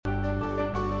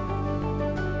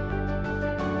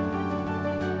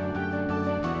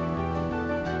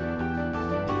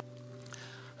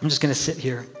I'm just going to sit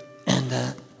here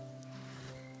and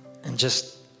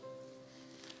just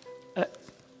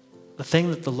the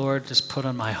thing that the Lord just put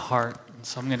on my heart. And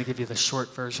so I'm going to give you the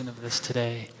short version of this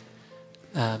today.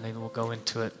 Maybe we'll go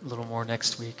into it a little more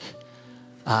next week.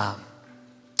 It's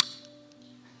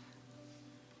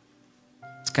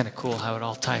kind of cool how it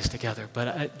all ties together.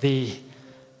 But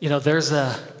there's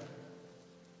a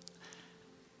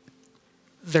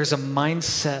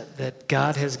mindset that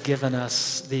God has given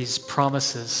us these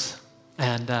promises,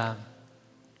 and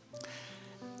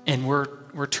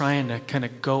we're trying to kind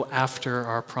of go after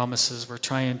our promises.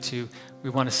 We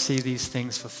want to see these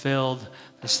things fulfilled.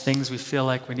 There's things we feel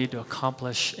like we need to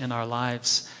accomplish in our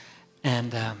lives,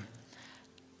 and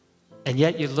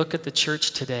yet you look at the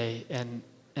church today, and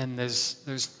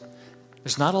there's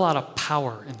not a lot of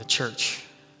power in the church.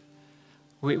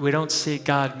 We don't see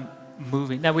God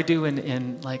moving. Now we do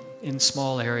in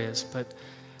small areas, but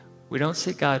we don't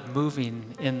see God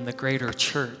moving in the greater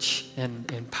church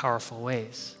in powerful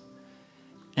ways.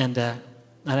 And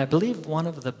I believe one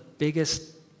of the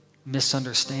biggest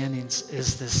misunderstandings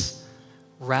is this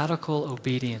radical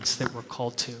obedience that we're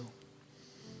called to.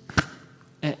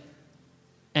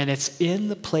 And it's in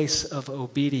the place of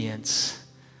obedience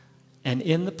and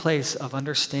in the place of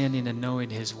understanding and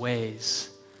knowing his ways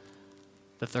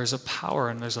that there's a power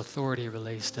and there's authority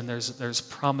released, and there's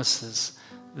promises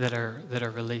that are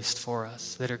released for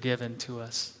us, that are given to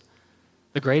us.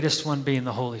 The greatest one being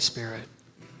the Holy Spirit.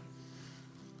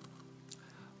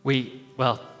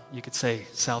 You could say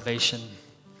salvation,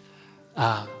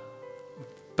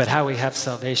 but how we have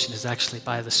salvation is actually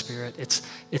by the Spirit.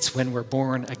 It's when we're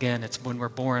born again. It's when we're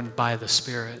born by the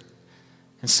Spirit.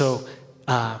 And so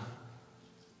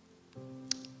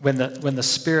when the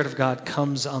Spirit of God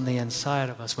comes on the inside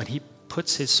of us, when he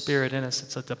puts his Spirit in us,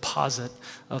 it's a deposit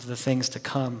of the things to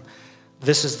come.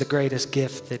 This is the greatest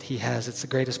gift that he has. It's the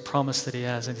greatest promise that he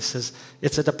has. And he says,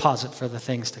 it's a deposit for the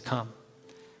things to come.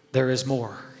 There is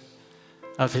more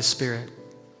of his Spirit.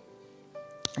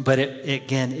 But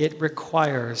it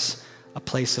requires a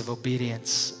place of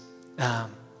obedience.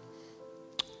 And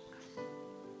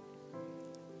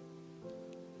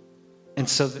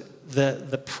so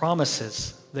the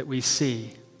promises that we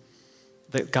see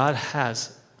that God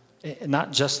has,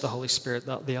 not just the Holy Spirit,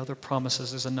 the other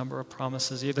promises, there's a number of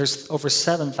promises. There's over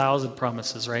 7,000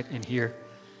 promises right in here.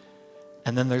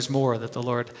 And then there's more that the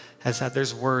Lord has had.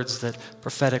 There's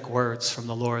prophetic words from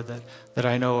the Lord that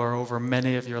I know are over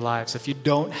many of your lives. If you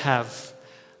don't have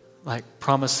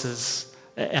promises,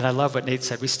 and I love what Nate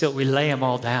said, we lay them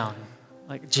all down.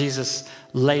 Like Jesus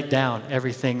laid down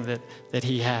everything that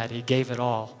he had. He gave it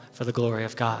all for the glory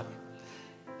of God.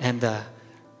 And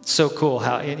so cool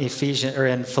how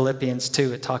in Philippians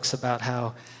 2, it talks about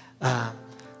how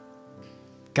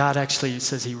God actually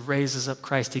says he raises up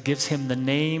Christ. He gives him the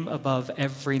name above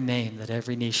every name, that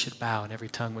every knee should bow and every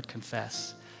tongue would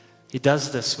confess. He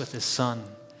does this with his Son.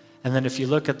 And then if you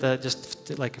look at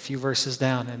just like a few verses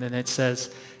down, and then it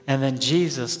says, and then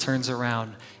Jesus turns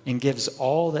around and gives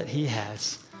all that he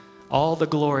has, all the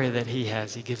glory that he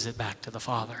has, he gives it back to the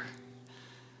Father.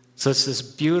 So it's this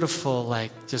beautiful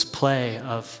just play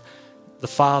of the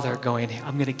Father going,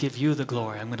 I'm going to give you the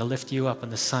glory. I'm going to lift you up.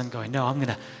 And the Son going, no, I'm going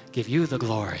to give you the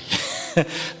glory. I'm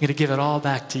going to give it all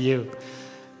back to you.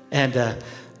 And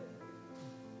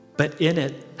but in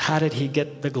it, how did he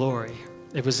get the glory?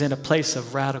 It was in a place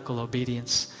of radical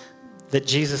obedience that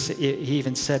Jesus, he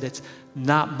even said, it's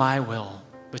not my will,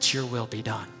 but your will be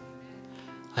done.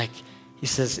 He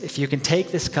says, if you can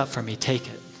take this cup from me, take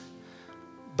it.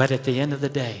 But at the end of the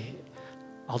day,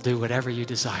 I'll do whatever you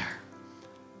desire.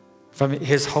 From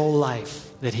his whole life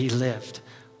that he lived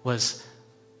was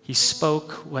he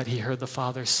spoke what he heard the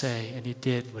Father say, and he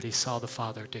did what he saw the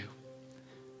Father do.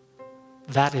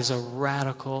 That is a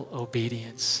radical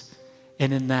obedience.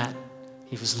 And in that,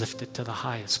 he was lifted to the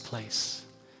highest place,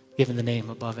 given the name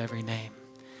above every name.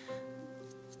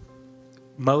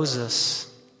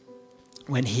 Moses,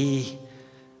 when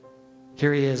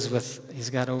here he is he's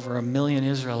got over 1 million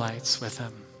Israelites with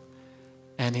him.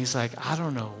 And he's like, I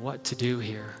don't know what to do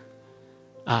here.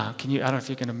 I don't know if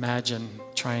you can imagine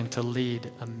trying to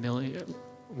lead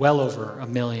well over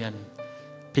 1 million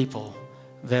people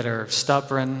that are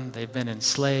stubborn, they've been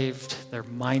enslaved, their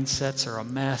mindsets are a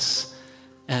mess,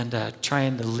 and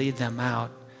trying to lead them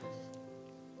out.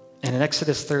 And in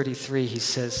Exodus 33, he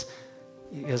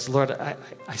goes, Lord, I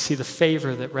see the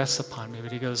favor that rests upon me,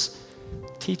 but he goes,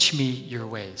 teach me your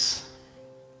ways.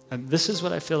 And this is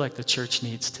what I feel like the church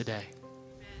needs today.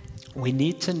 We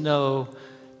need to know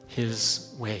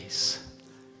his ways.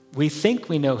 We think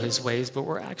we know his ways, but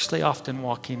we're actually often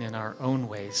walking in our own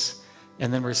ways.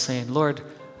 And then we're saying, Lord,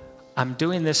 I'm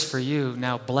doing this for you.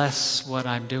 Now bless what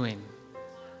I'm doing.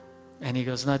 And he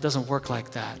goes, no, it doesn't work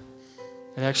like that.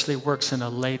 It actually works in a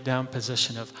laid down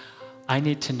position of, I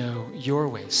need to know your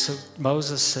ways. So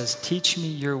Moses says, teach me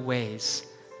your ways.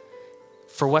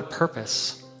 For what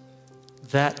purpose?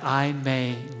 That I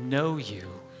may know you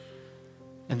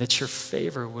and that your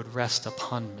favor would rest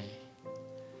upon me.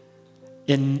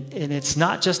 And it's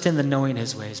not just in the knowing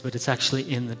his ways, but it's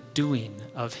actually in the doing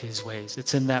of his ways.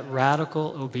 It's in that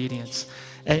radical obedience.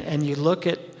 And you look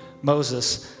at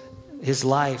Moses, his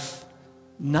life,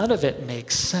 none of it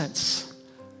makes sense.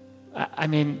 I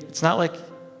mean, it's not like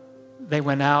they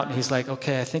went out and he's like,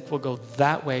 okay, I think we'll go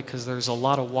that way because there's a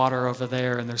lot of water over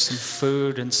there and there's some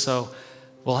food, and so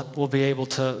we'll be able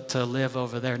to live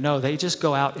over there. No, they just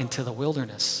go out into the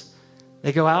wilderness.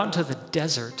 They go out into the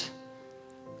desert.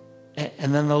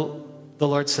 And then the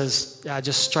Lord says, yeah,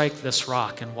 just strike this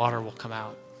rock and water will come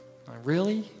out. I'm like,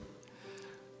 really?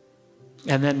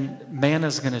 And then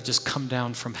manna's going to just come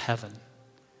down from heaven.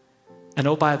 And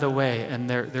oh, by the way, and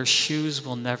their shoes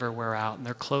will never wear out and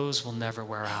their clothes will never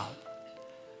wear out.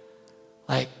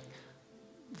 Like,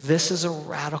 this is a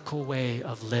radical way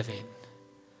of living.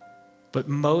 But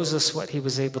Moses, what he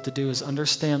was able to do is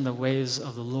understand the ways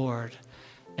of the Lord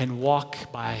and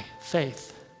walk by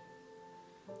faith.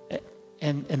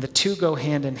 And the two go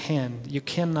hand in hand. You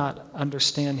cannot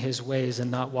understand his ways and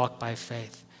not walk by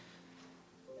faith.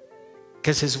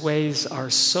 Because his ways are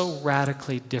so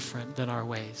radically different than our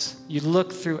ways. You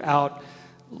look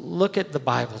at the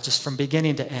Bible just from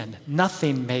beginning to end.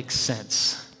 Nothing makes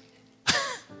sense.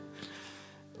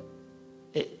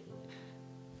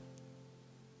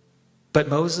 But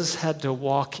Moses had to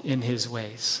walk in his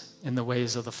ways, in the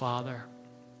ways of the Father.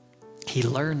 He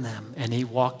learned them and he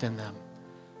walked in them.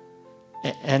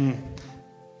 And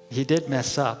he did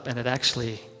mess up, and it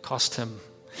actually cost him.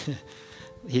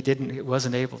 He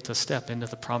wasn't able to step into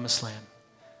the promised land.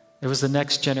 It was the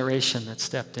next generation that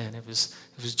stepped in. It was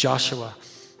Joshua.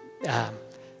 I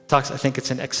think it's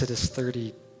in Exodus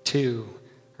 32,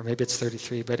 or maybe it's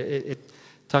 33, but it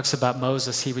talks about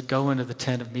Moses. He would go into the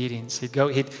tent of meetings. He'd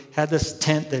had this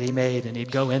tent that he made, and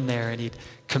he'd go in there and he'd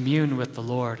commune with the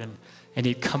Lord, and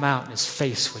he'd come out and his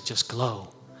face would just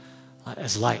glow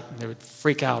as light. And they would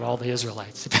freak out all the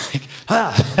Israelites. They'd be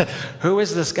like, who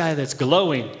is this guy that's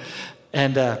glowing?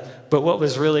 And but what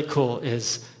was really cool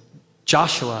is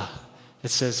Joshua, it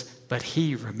says, but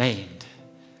he remained.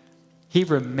 He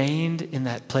remained in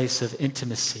that place of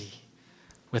intimacy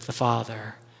with the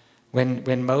Father.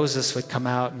 When Moses would come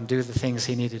out and do the things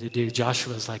he needed to do,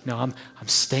 Joshua was like, no, I'm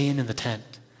staying in the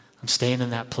tent. I'm staying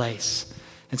in that place.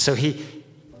 And so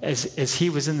as he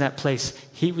was in that place,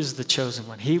 he was the chosen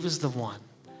one. He was the one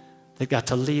that got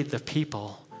to lead the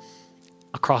people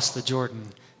across the Jordan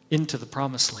into the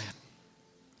promised land.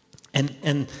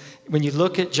 And when you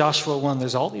look at Joshua 1,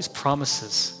 there's all these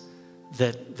promises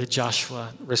that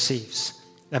Joshua receives.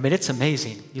 I mean, it's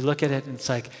amazing. You look at it and it's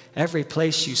like, every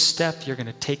place you step, you're going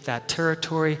to take that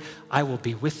territory. I will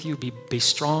be with you. Be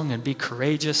strong and be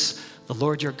courageous. The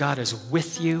Lord your God is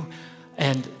with you.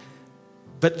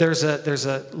 But there's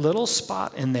a little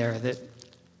spot in there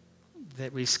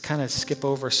that we kind of skip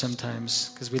over sometimes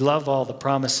because we love all the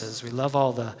promises. We love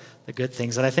all the good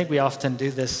things. And I think we often do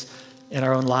this in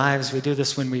our own lives. We do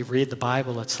this when we read the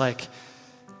Bible. It's like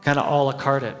kind of a la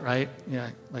carte it, right? Yeah,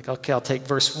 like, okay, I'll take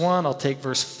verse 1, I'll take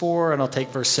verse 4, and I'll take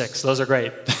verse 6. Those are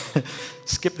great.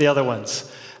 Skip the other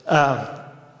ones.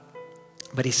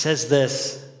 But he says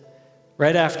this,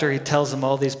 right after he tells them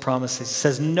all these promises, he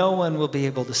says, no one will be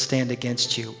able to stand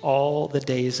against you all the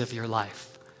days of your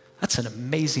life. That's an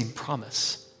amazing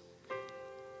promise.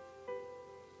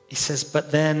 He says,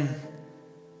 but then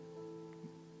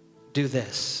do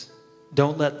this.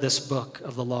 Don't let this book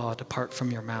of the law depart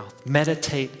from your mouth.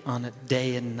 Meditate on it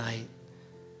day and night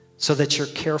so that you're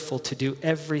careful to do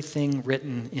everything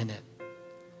written in it.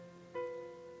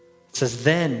 It says,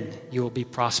 then you will be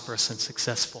prosperous and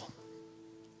successful.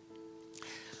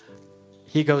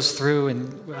 He goes through,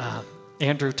 and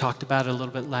Andrew talked about it a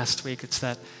little bit last week. It's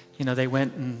that, they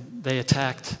went and they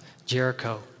attacked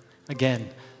Jericho. Again,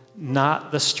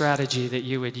 not the strategy that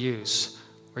you would use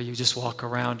where you just walk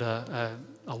around a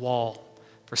wall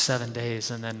for 7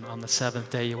 days, and then on the seventh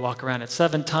day you walk around it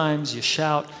 7 times, you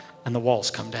shout, and the walls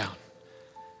come down.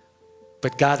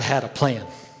 But God had a plan.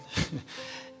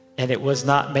 And it was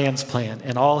not man's plan.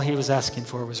 And all he was asking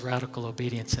for was radical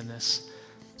obedience in this.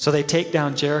 So they take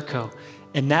down Jericho.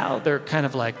 And now they're kind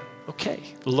of like, okay,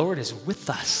 the Lord is with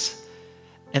us.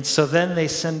 And so then they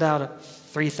send out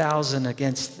 3,000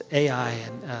 against Ai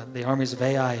and the armies of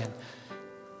Ai.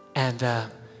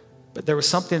 But there was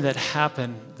something that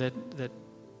happened that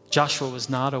Joshua was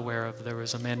not aware of. There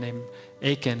was a man named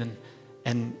Achan,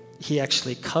 and he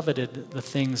actually coveted the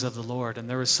things of the Lord. And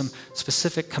there was some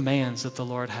specific commands that the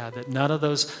Lord had, that none of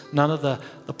the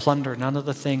plunder, none of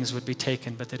the things would be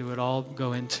taken, but that it would all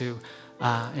go into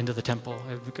the temple.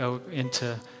 It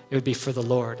would be for the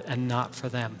Lord and not for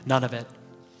them, none of it.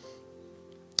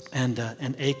 And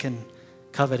Achan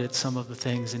coveted some of the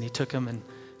things, and he took them, and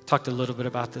talked a little bit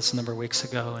about this a number of weeks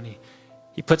ago, and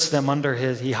he puts them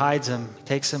he hides them,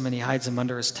 takes them and he hides them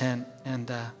under his tent,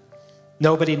 and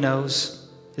nobody knows.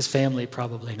 His family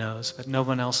probably knows, but no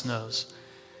one else knows.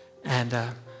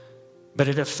 But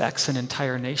it affects an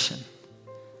entire nation.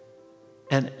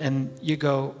 And you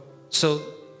go, so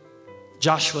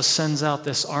Joshua sends out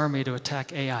this army to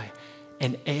attack Ai,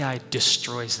 and Ai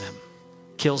destroys them,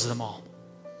 kills them all.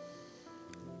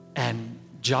 And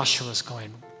Joshua's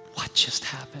going, what just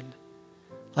happened?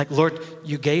 Like, Lord,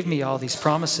 you gave me all these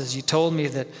promises. You told me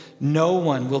that no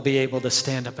one will be able to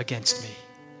stand up against me.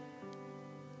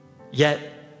 Yet,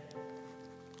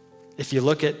 if you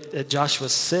look at Joshua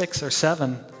 6 or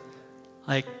 7,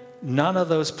 like, none of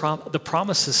those the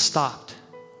promises stopped.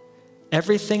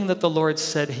 Everything that the Lord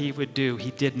said he would do,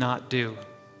 he did not do.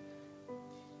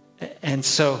 And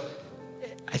so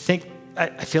I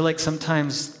feel like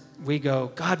sometimes we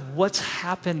go, God, what's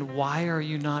happened? Why are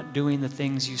you not doing the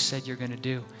things you said you're going to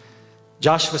do?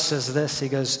 Joshua says this, he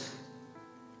goes,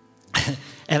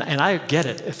 and I get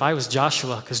it if I was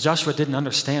Joshua, because Joshua didn't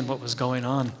understand what was going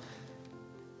on.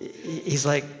 He's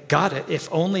like, God, if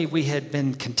only we had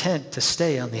been content to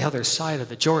stay on the other side of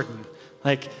the Jordan.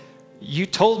 Like, you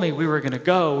told me we were going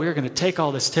to take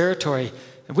all this territory,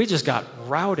 and we just got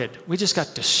routed. We just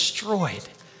got destroyed.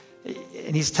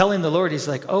 And he's telling the Lord, he's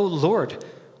like, oh, Lord,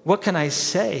 what can I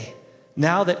say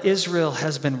now that Israel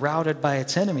has been routed by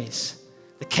its enemies?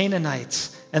 The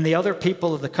Canaanites and the other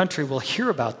people of the country will hear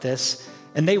about this,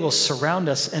 and they will surround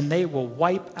us, and they will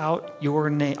wipe out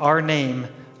our name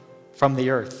from the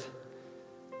earth.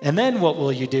 And then what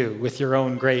will you do with your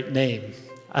own great name?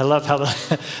 I love how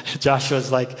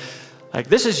Joshua's like,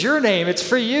 this is your name. It's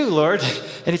for you, Lord.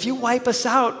 And if you wipe us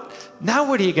out, now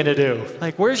what are you going to do?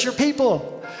 Like, where's your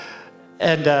people?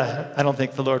 And I don't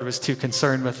think the Lord was too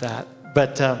concerned with that.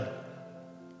 But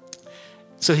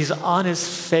so he's on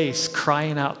his face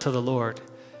crying out to the Lord.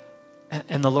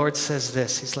 And the Lord says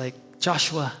this. He's like,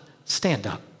 Joshua, stand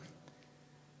up.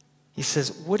 He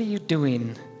says, what are you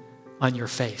doing on your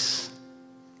face?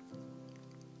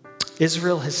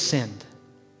 Israel has sinned.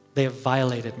 They have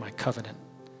violated my covenant,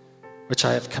 which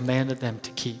I have commanded them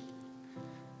to keep.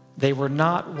 They were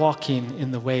not walking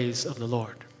in the ways of the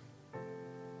Lord.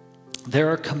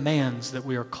 There are commands that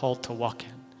we are called to walk in.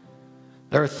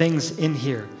 There are things in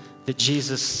here that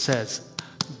Jesus says,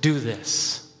 do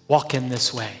this, walk in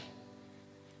this way.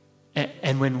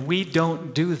 And when we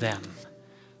don't do them,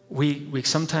 we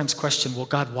sometimes question, well,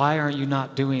 God, why aren't you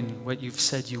not doing what you've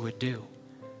said you would do?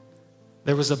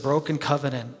 There was a broken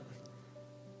covenant,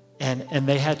 and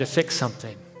they had to fix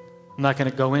something. I'm not going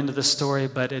to go into the story,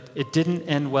 but it didn't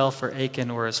end well for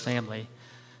Achan or his family.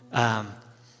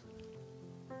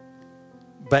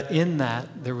 But in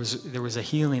that, there was a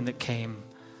healing that came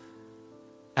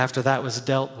after that was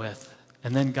dealt with,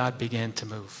 and then God began to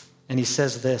move. And he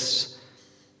says this,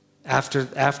 after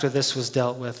this was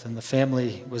dealt with, and the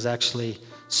family was actually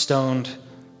stoned.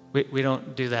 We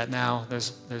don't do that now.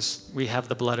 We have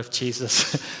the blood of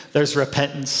Jesus. There's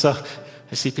repentance. So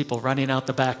I see people running out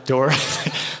the back door.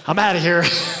 I'm out of here.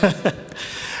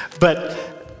 But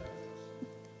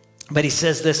he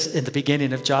says this in the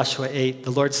beginning of Joshua 8.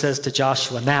 The Lord says to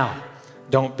Joshua, now,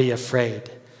 don't be afraid.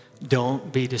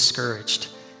 Don't be discouraged.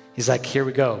 He's like, here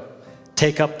we go.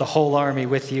 Take up the whole army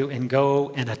with you and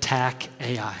go and attack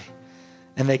Ai.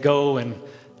 And they go and,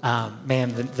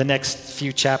 the next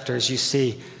few chapters you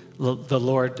see the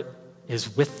Lord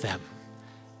is with them.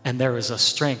 And there is a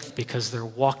strength because they're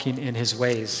walking in his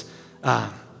ways.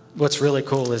 What's really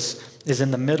cool is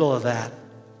in the middle of that,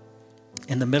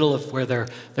 in the middle of where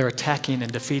they're attacking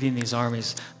and defeating these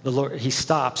armies,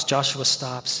 Joshua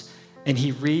stops, and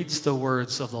he reads the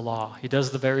words of the law. He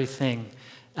does the very thing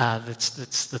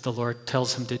that the Lord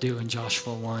tells him to do in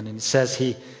Joshua 1. And it says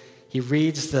he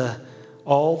reads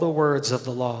all the words of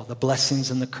the law, the blessings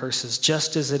and the curses,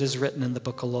 just as it is written in the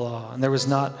book of the law. And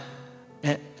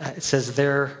it says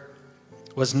there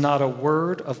was not a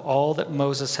word of all that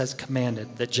Moses has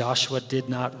commanded that Joshua did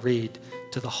not read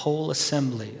to the whole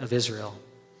assembly of Israel,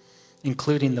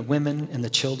 including the women and the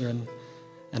children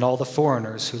and all the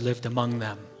foreigners who lived among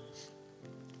them.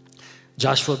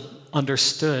 Joshua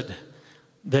understood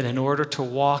that in order to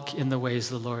walk in the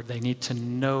ways of the Lord, they need to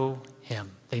know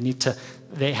him.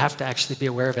 They have to actually be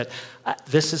aware of it.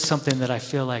 This is something that I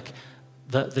feel like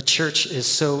the church is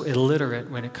so illiterate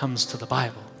when it comes to the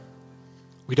Bible.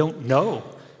 We don't know.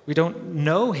 We don't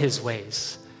know his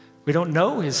ways. We don't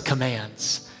know his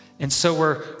commands. And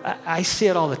so I see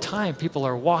it all the time. People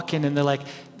are walking and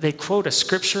they quote a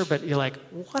scripture, but you're like,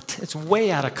 what? It's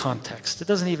way out of context.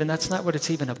 That's not what it's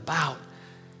even about.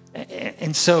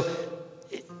 And so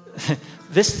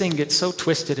this thing gets so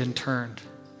twisted and turned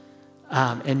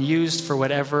and used for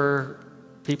whatever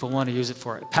people want to use it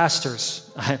for.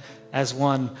 Pastors, as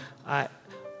one,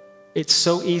 it's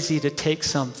so easy to take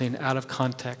something out of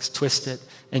context, twist it,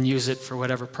 and use it for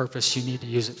whatever purpose you need to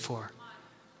use it for.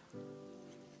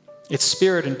 It's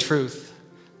spirit and truth.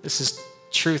 This is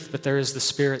truth, but there is the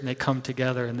spirit, and they come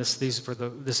together, and this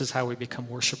is how we become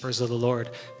worshipers of the Lord,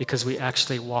 because we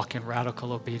actually walk in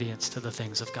radical obedience to the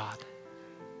things of God.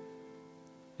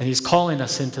 And he's calling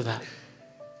us into that.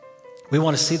 We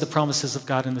want to see the promises of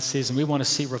God in the season. We want to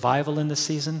see revival in the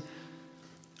season.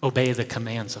 Obey the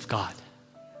commands of God.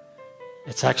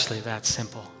 It's actually that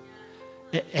simple.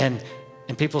 And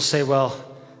people say, well,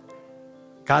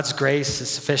 God's grace is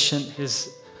sufficient.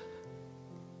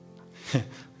 I'm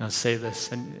going to say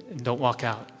this and don't walk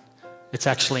out. It's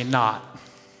actually not.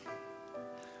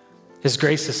 His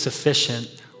grace is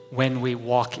sufficient when we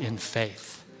walk in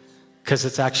faith, because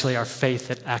it's actually our faith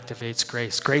that activates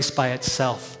grace. Grace by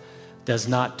itself does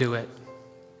not do it.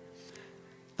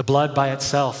 The blood by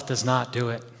itself does not do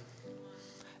it.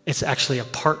 It's actually a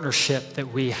partnership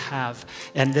that we have.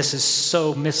 And this is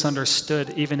so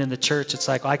misunderstood even in the church. It's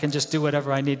like, I can just do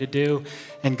whatever I need to do,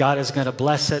 and God is going to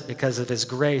bless it because of his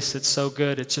grace. It's so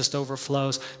good, it just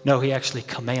overflows. No, he actually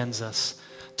commands us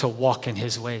to walk in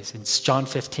his ways. In John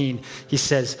 15, he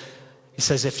says,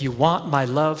 if you want my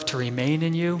love to remain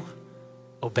in you,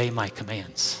 obey my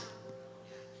commands.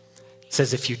 He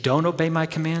says, if you don't obey my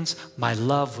commands, my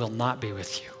love will not be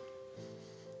with you.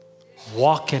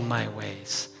 Walk in my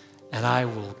ways, and I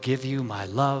will give you my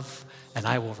love, and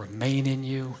I will remain in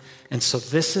you. And so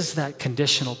this is that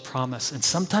conditional promise. And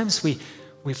sometimes we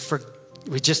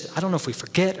just, I don't know if we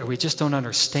forget or we just don't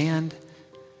understand.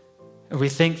 Or we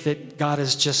think that God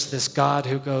is just this God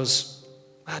who goes,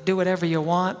 do whatever you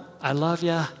want. I love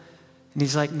you. And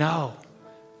he's like, no,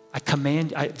 I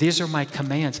command, these are my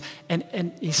commands.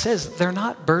 And he says they're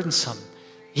not burdensome.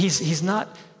 He's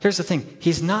not, here's the thing,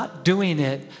 he's not doing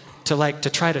it to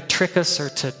try to trick us or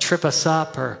to trip us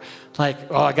up, or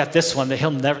I got this one,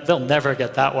 they'll never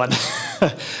get that one.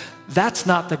 That's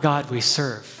not the God we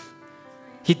serve.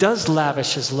 He does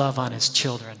lavish his love on his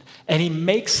children, and he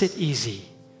makes it easy.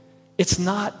 It's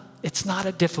not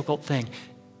a difficult thing.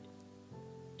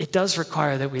 It does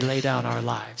require that we lay down our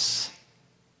lives.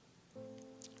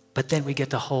 But then we get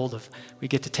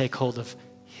to take hold of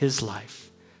his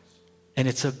life. And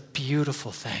it's a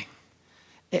beautiful thing.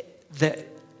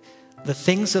 The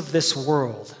things of this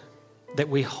world that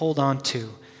we hold on to,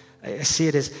 I see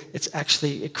it as,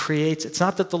 it's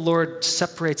not that the Lord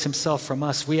separates himself from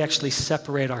us. We actually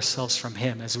separate ourselves from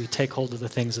him as we take hold of the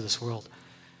things of this world.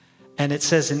 And it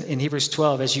says in Hebrews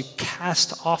 12, as you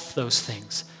cast off those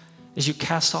things, as you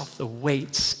cast off the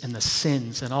weights and the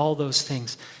sins and all those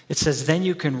things, it says then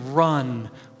you can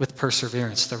run with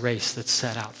perseverance the race that's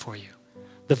set out for you.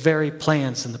 The very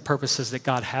plans and the purposes that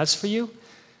God has for you,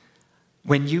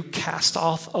 when you cast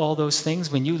off all those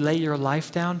things, when you lay your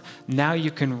life down, now you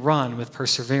can run with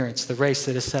perseverance the race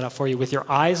that is set out for you with your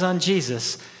eyes on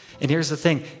Jesus. And here's the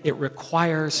thing, it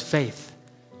requires faith.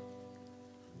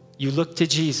 You look to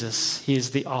Jesus, he is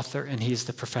the author and he is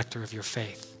the perfecter of your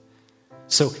faith.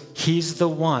 So he's the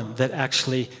one that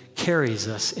actually carries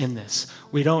us in this.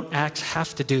 We don't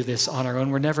have to do this on our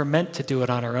own. We're never meant to do it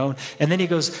on our own. And then he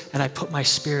goes, and I put my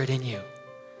spirit in you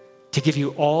to give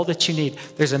you all that you need.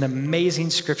 There's an amazing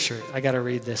scripture. I got to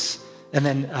read this. And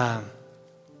then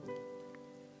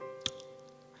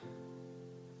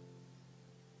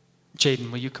Jaden,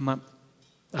 will you come up?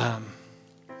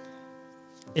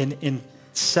 In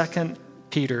 2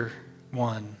 Peter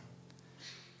 1,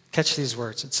 catch these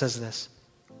words. It says this.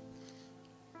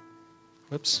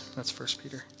 Whoops, that's 1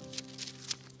 Peter.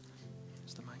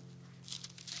 Here's the mic.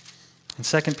 In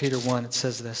 2 Peter 1, it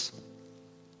says this.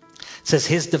 It says,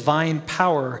 his divine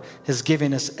power has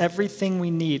given us everything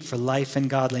we need for life and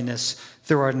godliness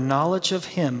through our knowledge of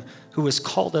him who has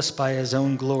called us by his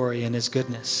own glory and his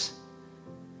goodness.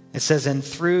 It says, and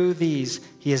through these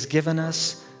he has given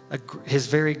us his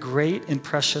very great and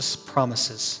precious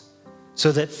promises,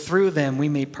 so that through them we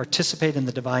may participate in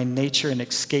the divine nature and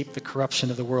escape the corruption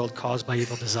of the world caused by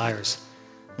evil desires.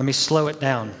 Let me slow it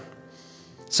down.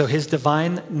 So his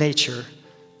divine nature,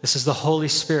 This is the Holy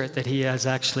Spirit that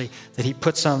he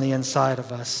puts on the inside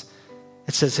of us.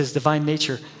 It says his divine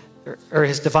nature, or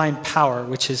his divine power,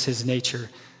 which is his nature,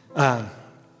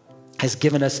 has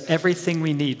given us everything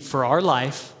we need for our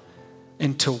life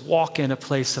and to walk in a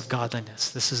place of godliness.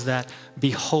 This is that,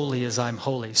 be holy as I'm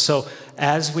holy. So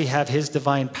as we have his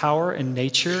divine power and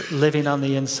nature living on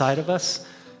the inside of us,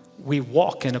 we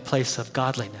walk in a place of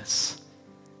godliness.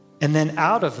 And then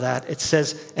out of that, it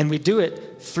says, and we do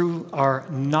it through our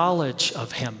knowledge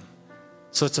of him.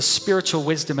 So it's a spiritual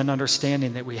wisdom and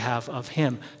understanding that we have of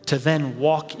him to then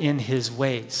walk in his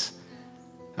ways.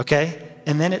 Okay?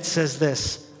 And then it says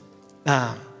this,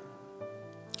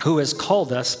 who has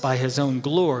called us by his own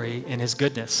glory and his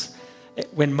goodness.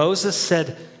 When Moses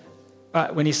said,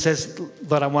 when he says,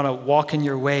 Lord, I want to walk in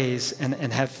your ways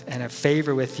and have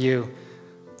favor with you,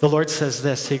 the Lord says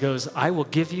this, he goes, I will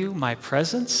give you my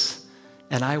presence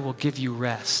and I will give you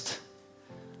rest.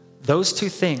 Those two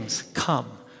things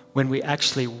come when we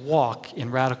actually walk in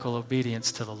radical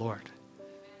obedience to the Lord.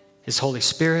 His Holy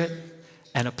Spirit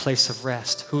and a place of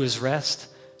rest. Who is rest?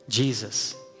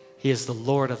 Jesus. He is the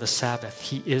Lord of the Sabbath.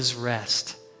 He is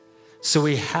rest. So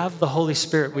we have the Holy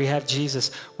Spirit. We have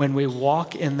Jesus when we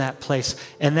walk in that place.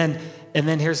 And then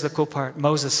here's the cool part.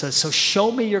 Moses says, so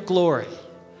show me your glory.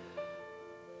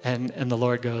 And the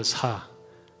Lord goes,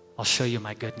 I'll show you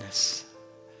my goodness.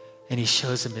 And he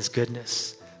shows him his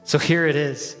goodness. So here it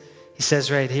is. He says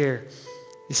right here,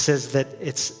 he says that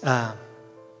it's,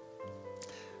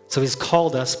 so he's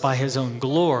called us by his own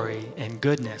glory and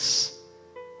goodness.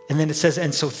 And then it says,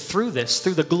 and so through this,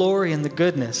 through the glory and the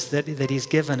goodness that he's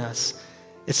given us,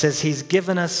 it says he's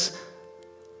given us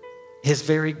his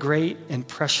very great and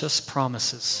precious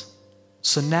promises.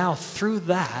 So now through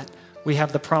that, we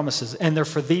have the promises, and they're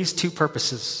for these two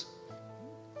purposes.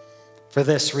 For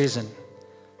this reason,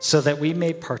 so that we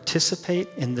may participate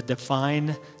in the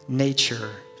divine nature.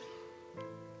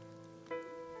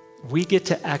 We get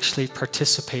to actually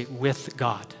participate with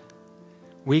God.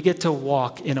 We get to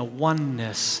walk in a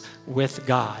oneness with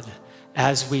God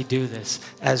as we do this.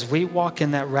 As we walk in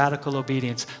that radical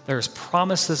obedience, there's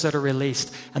promises that are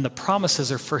released, and the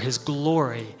promises are for his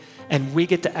glory. And we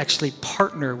get to actually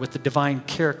partner with the divine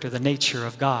character, the nature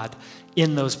of God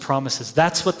in those promises.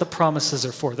 That's what the promises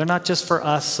are for. They're not just for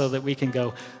us so that we can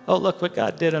go, oh, look what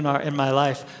God did in my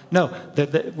life. No,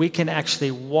 we can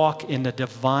actually walk in the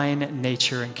divine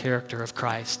nature and character of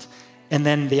Christ. And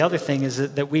then the other thing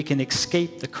is that we can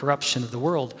escape the corruption of the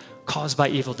world caused by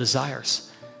evil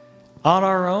desires. On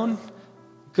our own,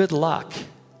 good luck.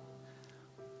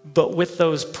 But with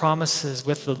those promises,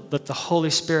 with the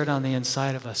Holy Spirit on the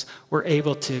inside of us, we're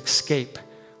able to escape.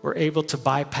 We're able to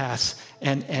bypass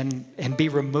and be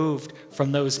removed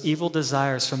from those evil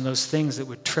desires, from those things that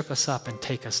would trip us up and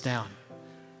take us down.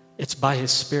 It's by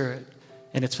his Spirit,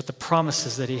 and it's with the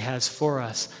promises that he has for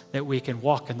us that we can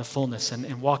walk in the fullness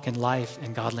and walk in life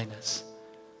and godliness.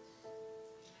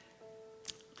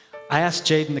 I asked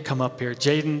Jaden to come up here.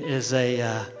 Jaden is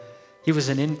he was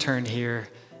an intern here,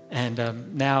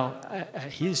 and now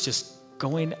he's just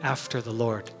going after the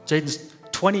Lord. Jaden's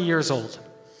 20 years old,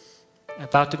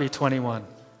 about to be 21.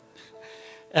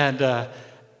 And I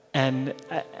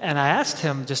asked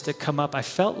him just to come up. I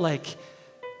felt like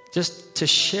just to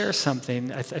share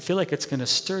something. I feel like it's going to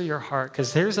stir your heart,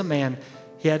 because here's a man,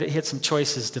 he had some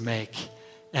choices to make,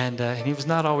 and he was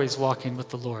not always walking with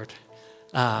the Lord.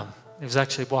 He was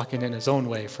actually walking in his own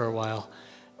way for a while.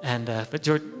 But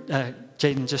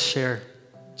Jaden, just share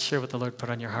what the Lord put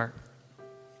on your heart.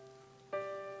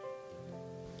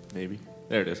 Maybe.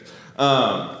 There it is.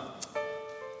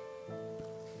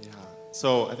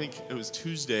 So I think it was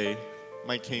Tuesday,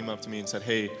 Mike came up to me and said,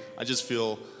 hey, I just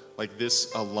feel like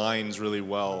this aligns really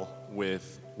well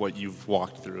with what you've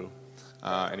walked through.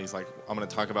 And he's like, I'm going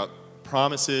to talk about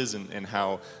promises and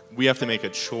how we have to make a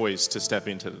choice to step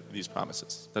into these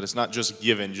promises. That it's not just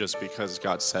given just because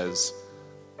God says,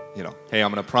 hey,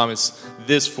 I'm going to promise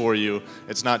this for you.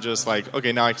 It's not just like,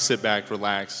 okay, now I can sit back,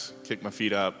 relax, kick my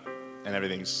feet up, and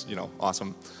everything's,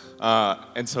 awesome.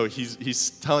 And so he's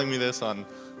telling me this on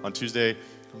Tuesday.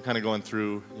 I'm kind of going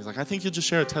through. He's like, I think you'll just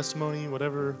share a testimony,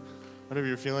 whatever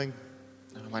you're feeling.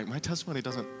 And I'm like, my testimony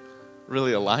doesn't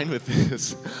really align with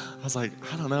this. I was like,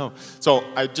 I don't know. So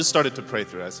I just started to pray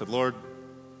through it. I said, Lord,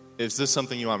 is this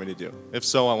something you want me to do? If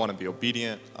so, I want to be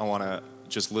obedient. I want to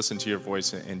just listen to your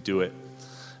voice and do it.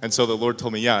 And so the Lord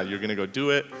told me, yeah, you're going to go do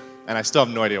it. And I still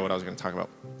have no idea what I was going to talk about.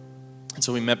 And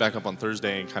so we met back up on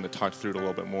Thursday and kind of talked through it a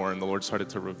little bit more. And the Lord started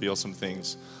to reveal some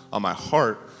things on my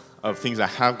heart things I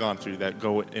have gone through that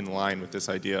go in line with this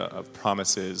idea of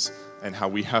promises and how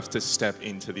we have to step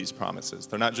into these promises.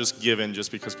 They're not just given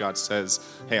just because God says,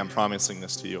 hey, I'm promising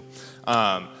this to you.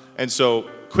 And so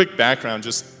quick background,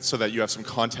 just so that you have some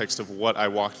context of what I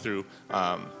walked through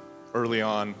early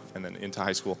on and then into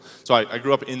high school. So I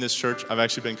grew up in this church. I've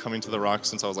actually been coming to the Rock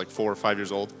since I was like 4 or 5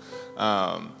 years old.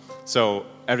 So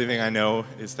everything I know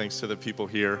is thanks to the people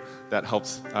here that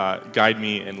helped guide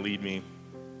me and lead me.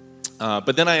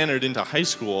 But then I entered into high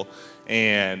school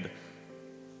and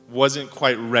wasn't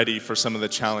quite ready for some of the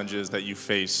challenges that you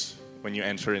face when you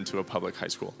enter into a public high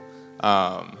school.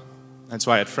 And so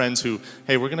I had friends who,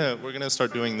 hey, we're gonna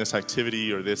start doing this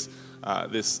activity or this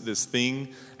thing,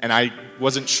 and I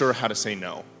wasn't sure how to say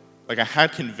no. Like, I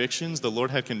had convictions. The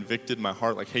Lord had convicted my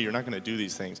heart, like, hey, you're not gonna do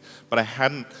these things. But I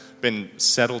hadn't been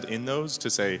settled in those to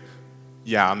say,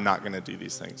 yeah, I'm not gonna do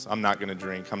these things. I'm not gonna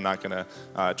drink. I'm not gonna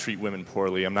treat women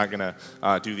poorly. I'm not gonna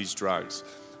do these drugs.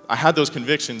 I had those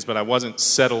convictions, but I wasn't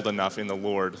settled enough in the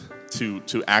Lord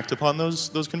to act upon those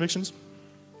convictions.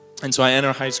 And so I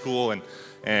enter high school,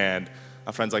 and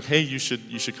a friend's like, hey, you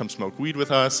should come smoke weed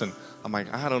with us. And I'm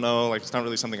like, I don't know, like, it's not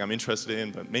really something I'm interested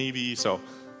in, but maybe. So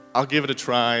I'll give it a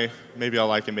try. Maybe I'll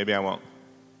like it, maybe I won't.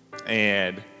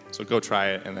 And so go try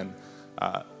it, and then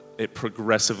it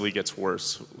progressively gets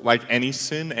worse. Like any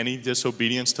sin, any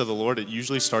disobedience to the Lord, it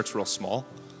usually starts real small.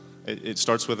 It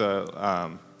starts with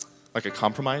like a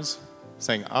compromise,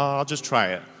 saying, oh, I'll just try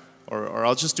it, or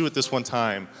I'll just do it this one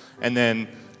time. And then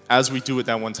as we do it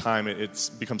that one time, it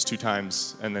becomes 2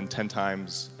 times, and then 10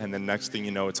 times, and then next thing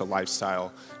you know, it's a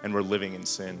lifestyle, and we're living in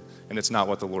sin, and it's not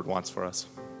what the Lord wants for us.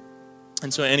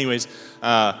 And so anyways,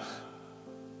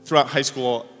 throughout high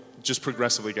school, just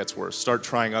progressively gets worse. Start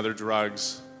trying other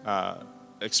drugs,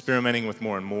 experimenting with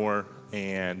more and more,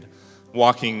 and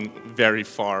walking very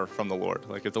far from the Lord.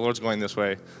 Like, if the Lord's going this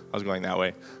way, I was going that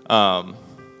way.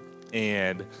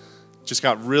 And just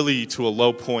got really to a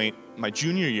low point my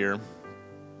junior year,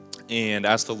 and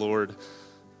asked the Lord,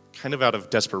 kind of out of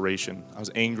desperation. I was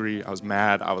angry, I was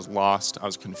mad, I was lost, I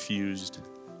was confused.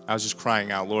 I was just crying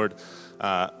out, Lord,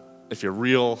 if you're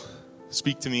real,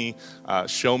 speak to me,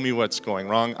 show me what's going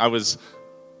wrong. I was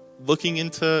looking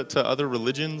into other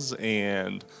religions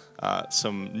and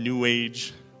some new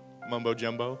age mumbo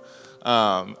jumbo.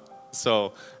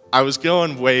 So I was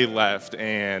going way left,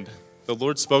 and the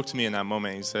Lord spoke to me in that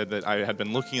moment. He said that I had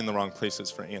been looking in the wrong places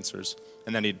for answers,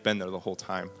 and that he'd been there the whole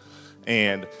time.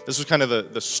 And this was kind of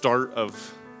the start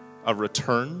of a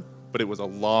return, but it was a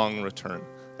long return.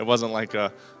 It wasn't like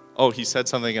he said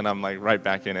something and I'm like right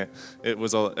back in it. It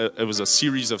was a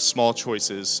series of small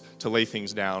choices to lay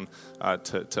things down,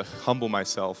 to humble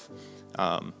myself.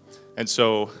 And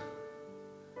so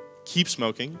keep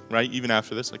smoking, right? Even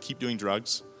after this, like, keep doing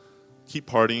drugs, keep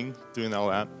partying, doing all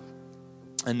that.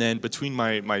 And then between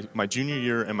my junior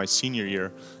year and my senior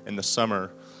year in the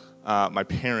summer, my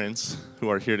parents, who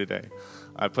are here today,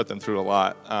 I put them through a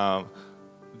lot.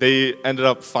 They ended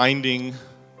up finding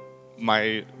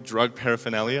my drug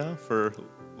paraphernalia, for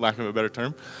lack of a better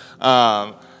term,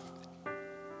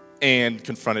 and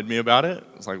confronted me about it.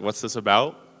 I was like, what's this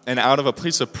about? And out of a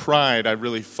place of pride, I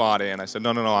really fought it, and I said,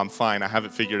 no, I'm fine. I have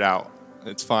it figured out.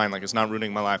 It's fine. Like, it's not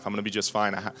ruining my life. I'm going to be just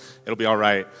fine. It'll be all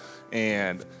right.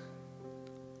 And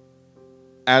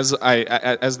as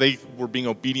they were being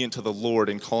obedient to the Lord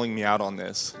and calling me out on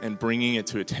this and bringing it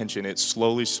to attention, it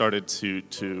slowly started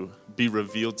to be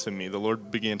revealed to me. The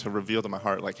Lord began to reveal to my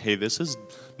heart, like, hey, this is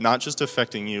not just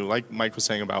affecting you. Like Mike was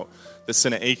saying about the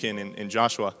sin of Achan in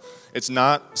Joshua. It's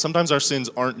not, sometimes our sins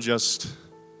aren't just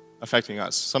affecting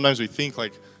us. Sometimes we think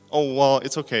like, oh, well,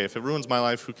 it's okay. If it ruins my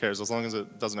life, who cares, as long as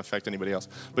it doesn't affect anybody else.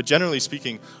 But generally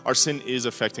speaking, our sin is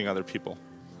affecting other people.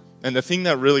 And the thing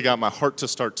that really got my heart to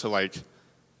start to, like,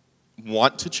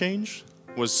 want to change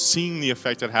was seeing the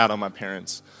effect it had on my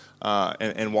parents,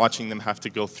 and watching them have to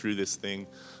go through this thing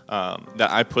that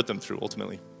I put them through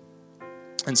ultimately.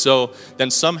 And so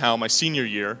then somehow my senior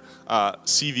year,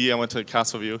 CV, I went to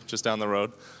Castleview just down the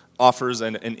road, offers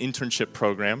an internship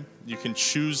program. You can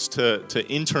choose to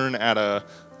intern at a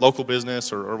local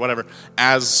business or whatever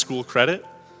as school credit.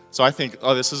 So I think,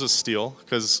 oh, this is a steal,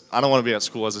 because I don't want to be at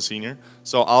school as a senior.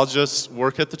 So I'll just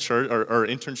work at the church or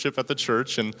internship at the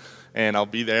church, and I'll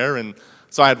be there. And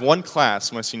so I had one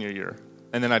class my senior year,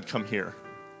 and then I'd come here.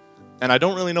 And I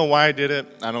don't really know why I did it.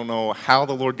 I don't know how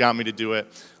the Lord got me to do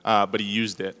it, but he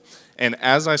used it. And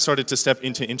as I started to step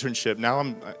into internship, now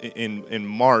I'm in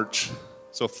March,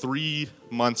 so 3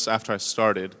 months after I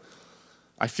started,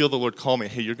 I feel the Lord call me,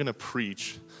 hey, you're going to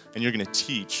preach and you're going to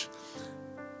teach.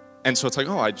 And so it's like,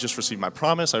 oh, I just received my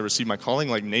promise. I received my calling,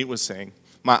 like Nate was saying.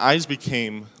 my eyes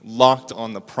became locked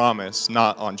on the promise,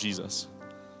 not on Jesus.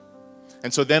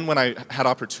 And so then when I had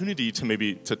opportunity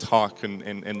to talk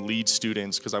and lead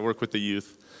students, because I work with the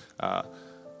youth,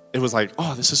 it was like,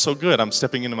 oh, this is so good. I'm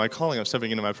stepping into my calling. I'm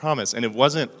stepping into my promise. And it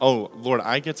wasn't, oh, Lord,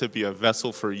 I get to be a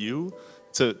vessel for you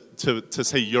to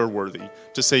say you're worthy,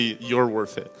 to say you're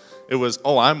worth it. It was,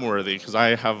 oh, I'm worthy because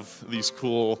I have these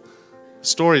cool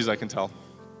stories I can tell.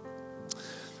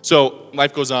 So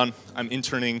life goes on. I'm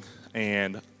interning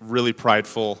and really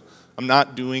prideful. I'm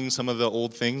not doing some of the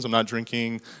old things. I'm not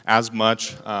drinking as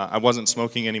much. I wasn't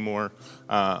smoking anymore.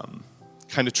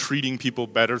 Kind of treating people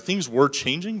better. Things were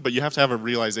changing, but you have to have a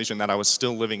realization that I was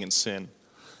still living in sin.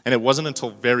 And it wasn't until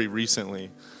very recently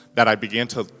that I began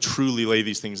to truly lay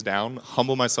these things down,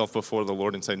 humble myself before the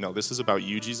Lord and say, no, this is about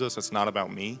you, Jesus. It's not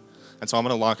about me. And so I'm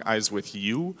going to lock eyes with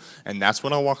you, and that's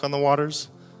when I'll walk on the waters.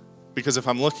 Because if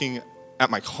I'm looking at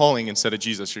my calling instead of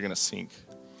Jesus, you're going to sink.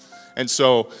 And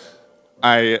so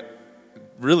the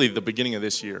beginning of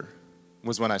this year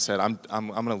was when I said, I'm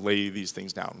going to lay these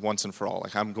things down once and for all.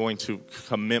 Like, I'm going to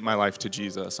commit my life to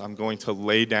Jesus. I'm going to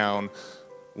lay down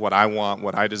what I want,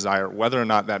 what I desire, whether or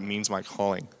not that means my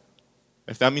calling.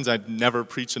 If that means I'd never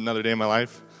preach another day in my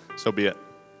life, so be it.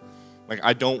 Like,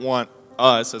 I don't want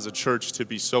us as a church to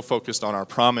be so focused on our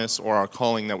promise or our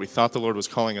calling that we thought the Lord was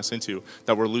calling us into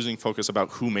that we're losing focus about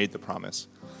who made the promise.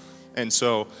 And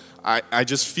so I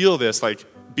just feel this, like,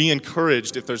 be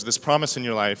encouraged if there's this promise in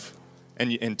your life,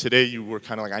 and today you were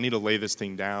kind of like, I need to lay this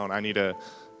thing down. I need to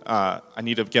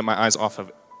get my eyes off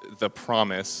of the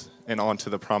promise and onto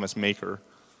the promise maker.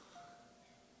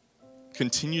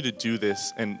 Continue to do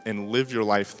this and live your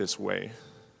life this way.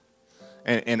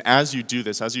 And as you do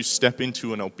this, as you step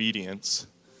into an obedience,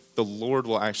 the Lord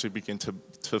will actually begin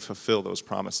to fulfill those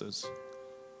promises.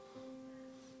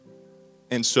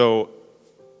 And so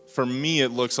for me, it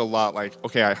looks a lot like,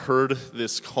 okay, I heard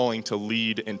this calling to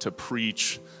lead and to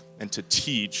preach and to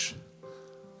teach,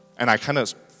 and I kind of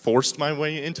forced my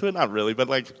way into it. Not really, but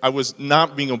like, I was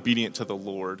not being obedient to the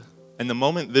Lord. And the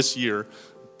moment this year,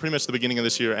 pretty much the beginning of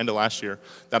this year, end of last year,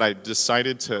 that I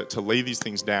decided to lay these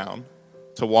things down,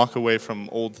 to walk away from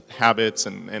old habits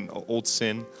and old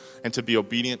sin, and to be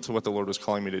obedient to what the Lord was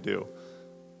calling me to do,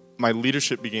 my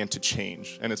leadership began to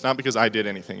change. And it's not because I did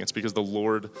anything. It's because the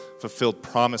Lord fulfilled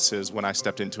promises when I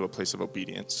stepped into a place of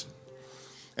obedience.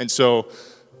 And so,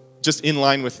 just in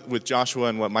line with Joshua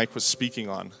and what Mike was speaking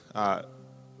on,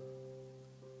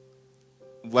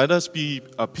 let us be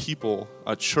a people,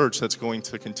 a church that's going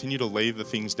to continue to lay the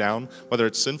things down, whether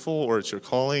it's sinful or it's your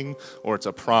calling or it's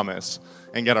a promise,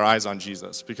 and get our eyes on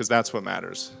Jesus, because that's what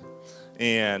matters.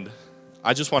 And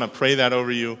I just want to pray that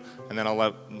over you, and then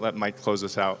I'll let Mike close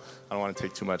us out. I don't want to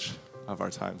take too much of our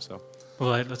time. So,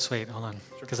 well, let's wait. Hold on,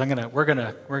 because we're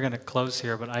gonna close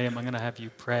here, but I'm gonna have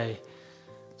you pray.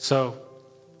 So,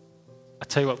 I'll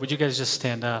tell you what. Would you guys just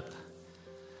stand up?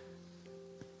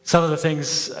 Some of the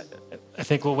things I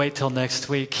think we'll wait till next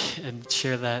week and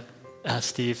share that,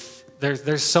 Steve.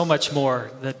 There's so much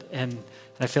more and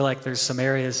I feel like there's some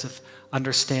areas of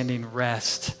understanding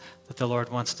rest that the Lord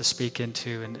wants to speak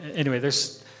into. And anyway,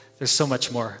 there's so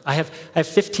much more. I have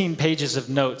 15 pages of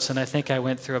notes, and I think I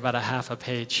went through about a half a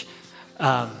page.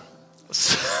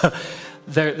 So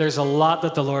there's a lot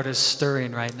that the Lord is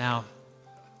stirring right now,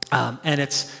 and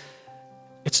it's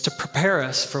to prepare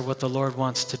us for what the Lord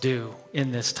wants to do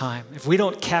in this time. If we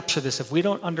don't capture this, if we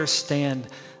don't understand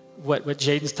what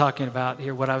Jaden's talking about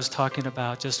here, what I was talking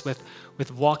about, just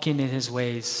with walking in his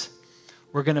ways,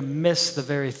 we're going to miss the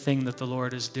very thing that the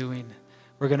Lord is doing.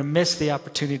 We're going to miss the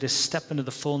opportunity to step into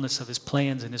the fullness of his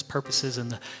plans and his purposes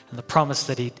and the promises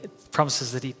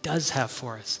that he does have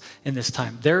for us in this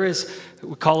time.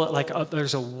 We call it like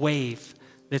there's a wave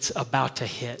that's about to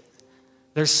hit.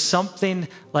 There's something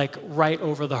like right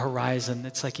over the horizon.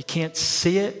 It's like you can't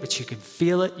see it, but you can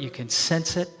feel it, you can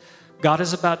sense it. God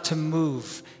is about to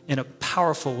move in a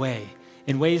powerful way,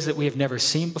 in ways that we have never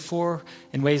seen before,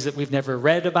 in ways that we've never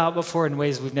read about before, in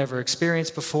ways we've never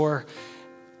experienced before.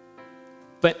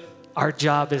 But our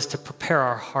job is to prepare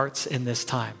our hearts in this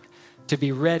time, to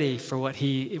be ready for what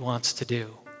he wants to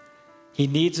do. He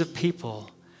needs a people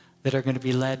that are going to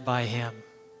be led by him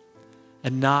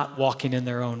and not walking in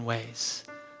their own ways,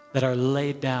 that are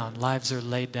laid down, lives are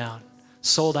laid down,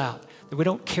 sold out, that we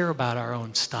don't care about our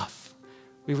own stuff.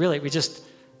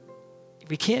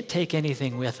 We can't take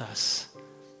anything with us.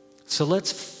 So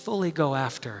let's fully go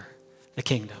after the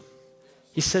kingdom.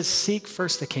 He says, seek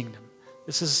first the kingdom.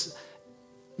 This is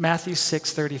Matthew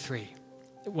 6:33,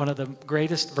 one of the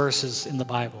greatest verses in the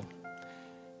Bible.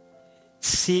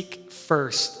 Seek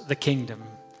first the kingdom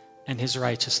and his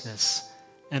righteousness,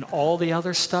 and all the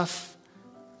other stuff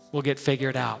will get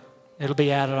figured out. It'll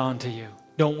be added on to you.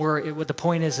 Don't worry. What the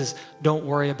point is don't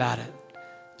worry about it.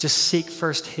 Just seek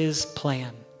first his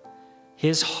plan,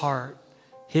 his heart,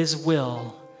 his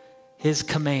will, his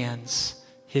commands,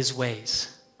 his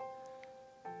ways.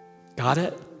 Got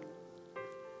it?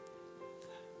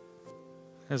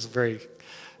 That's a very,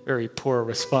 very poor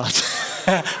response.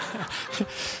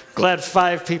 Glad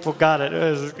 5 people got it.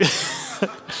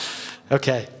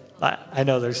 Okay, I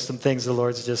know there's some things the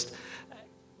Lord's just...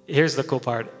 Here's the cool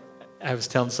part. I was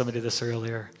telling somebody this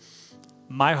earlier.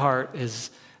 My heart is,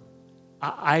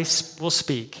 I will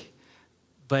speak,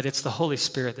 but it's the Holy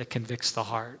Spirit that convicts the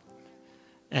heart.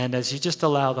 And as you just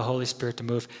allow the Holy Spirit to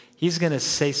move, he's going to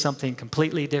say something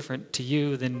completely different to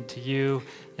you than to you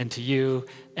and to you.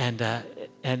 And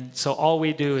so all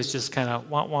we do is just kind of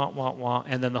wah,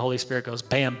 and then the Holy Spirit goes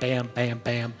bam, bam, bam,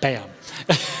 bam, bam.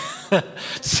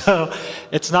 So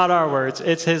it's not our words,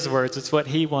 it's his words. It's what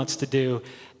he wants to do.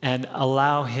 And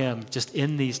allow him, just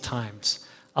in these times,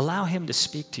 allow him to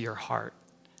speak to your heart.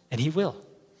 And he will.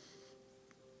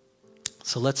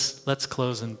 So let's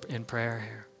close in prayer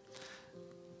here.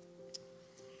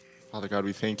 Father God,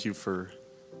 we thank you for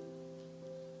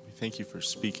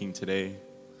speaking today.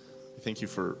 We thank you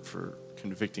for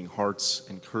convicting hearts,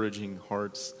 encouraging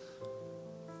hearts.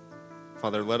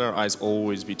 Father, let our eyes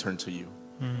always be turned to you.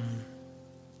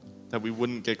 That we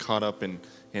wouldn't get caught up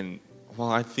in well,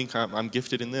 I think I'm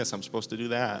gifted in this, I'm supposed to do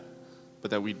that.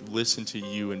 But that we'd listen to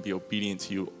you and be obedient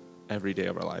to you every day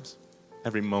of our lives,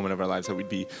 every moment of our lives, that we'd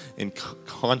be in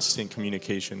constant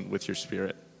communication with your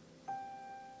Spirit.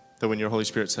 That when your Holy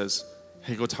Spirit says,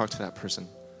 hey, go talk to that person,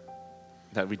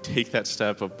 that we take that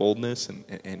step of boldness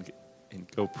and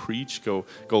go preach, go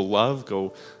love,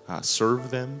 go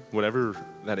serve them, whatever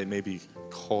that it may be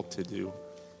called to do.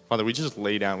 Father, we just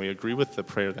lay down, we agree with the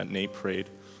prayer that Nate prayed.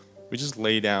 We just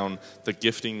lay down the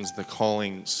giftings, the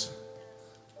callings.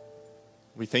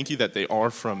 We thank you that they are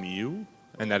from you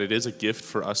and that it is a gift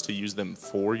for us to use them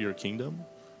for your kingdom.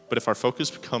 But if our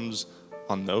focus becomes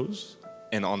on those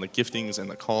and on the giftings and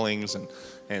the callings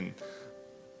and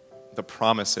the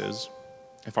promises,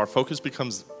 if our focus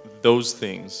becomes those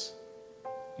things,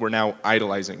 we're now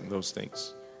idolizing those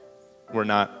things. We're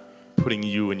not putting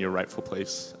you in your rightful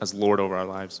place as Lord over our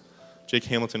lives. Jake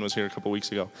Hamilton was here a couple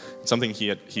weeks ago. Something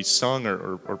he sung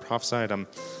or prophesied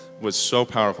was so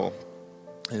powerful.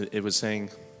 It was saying,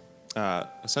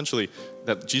 essentially,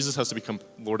 that Jesus has to become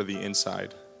Lord of the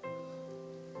inside.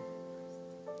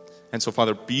 And so,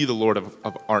 Father, be the Lord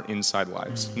of our inside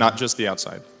lives, not just the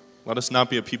outside. Let us not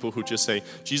be a people who just say,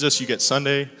 Jesus, you get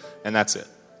Sunday, and that's it.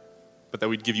 But that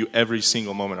we'd give you every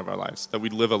single moment of our lives, that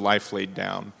we'd live a life laid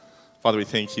down. Father, we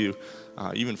thank you,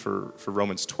 even for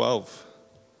Romans 12,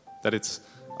 that it's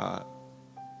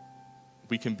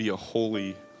we can be a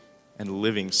holy and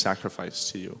living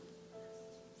sacrifice to you.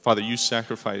 Father, you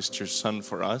sacrificed your Son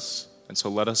for us, and so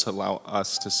let us allow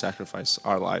us to sacrifice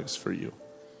our lives for you.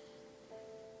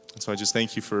 And so I just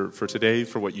thank you for today,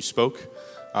 for what you spoke,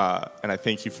 and I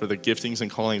thank you for the giftings and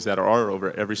callings that are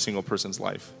over every single person's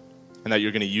life, and that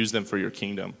you're going to use them for your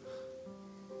kingdom.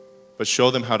 But show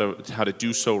them how to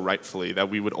do so rightfully, that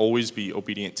we would always be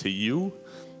obedient to you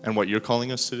and what you're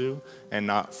calling us to do, and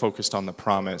not focused on the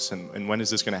promise and when is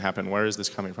this going to happen, where is this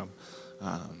coming from.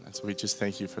 And so we just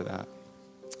thank you for that.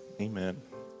 Amen.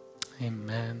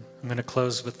 Amen. I'm going to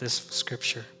close with this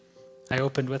scripture. I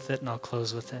opened with it and I'll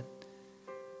close with it.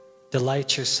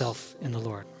 Delight yourself in the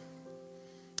Lord,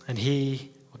 and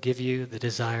he will give you the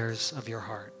desires of your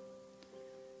heart.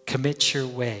 Commit your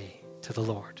way to the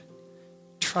Lord.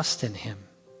 Trust in him,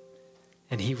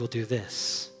 and he will do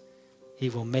this. He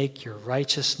will make your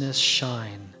righteousness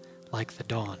shine like the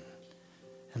dawn,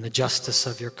 and the justice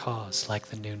of your cause like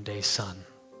the noonday sun.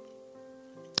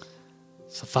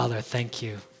 So, Father, thank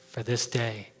you for this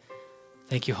day.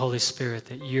 Thank you, Holy Spirit,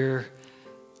 that you're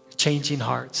changing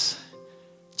hearts,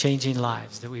 changing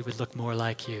lives, that we would look more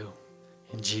like you.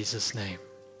 In Jesus' name,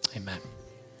 amen.